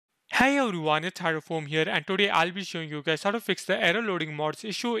Hey everyone, it's Hydrofoam here, and today I'll be showing you guys how to fix the error loading mods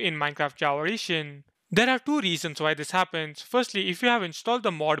issue in Minecraft Java Edition. There are two reasons why this happens. Firstly, if you have installed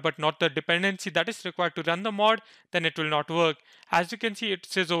the mod but not the dependency that is required to run the mod, then it will not work. As you can see, it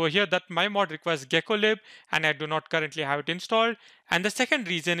says over here that my mod requires GeckoLib and I do not currently have it installed. And the second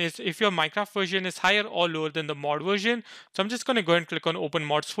reason is if your Minecraft version is higher or lower than the mod version. So I'm just going to go and click on Open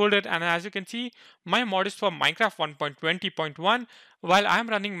Mods folder, and as you can see, my mod is for Minecraft 1.20.1 while I'm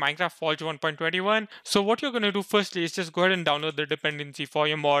running Minecraft Forge 1.21. So what you're going to do firstly is just go ahead and download the dependency for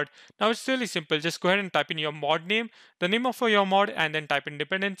your mod. Now it's really simple. Just go ahead and type in your mod name, the name of your mod, and then type in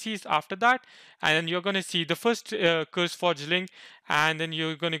dependencies after that. And then you're going to see the first CurseForge link, and then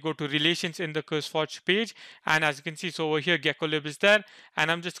you're going to go to relations in the CurseForge page. And as you can see, so over here GeckoLib is there,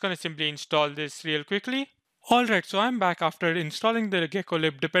 and I'm just going to simply install this real quickly. Alright, so I'm back after installing the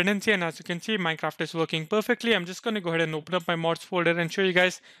GeckoLib dependency, and as you can see, Minecraft is working perfectly. I'm just going to go ahead and open up my mods folder and show you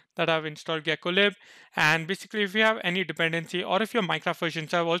guys that I've installed GeckoLib. And basically, if you have any dependency or if your Minecraft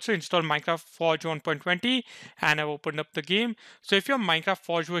versions, I've also installed Minecraft Forge 1.20 and I've opened up the game. So if your Minecraft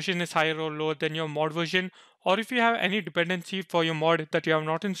Forge version is higher or lower than your mod version, or if you have any dependency for your mod that you have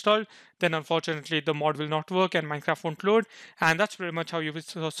not installed, then unfortunately the mod will not work and Minecraft won't load. And that's pretty much how you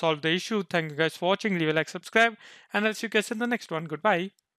will solve the issue. Thank you guys for watching. Leave a like, subscribe, and I'll see you guys in the next one. Goodbye.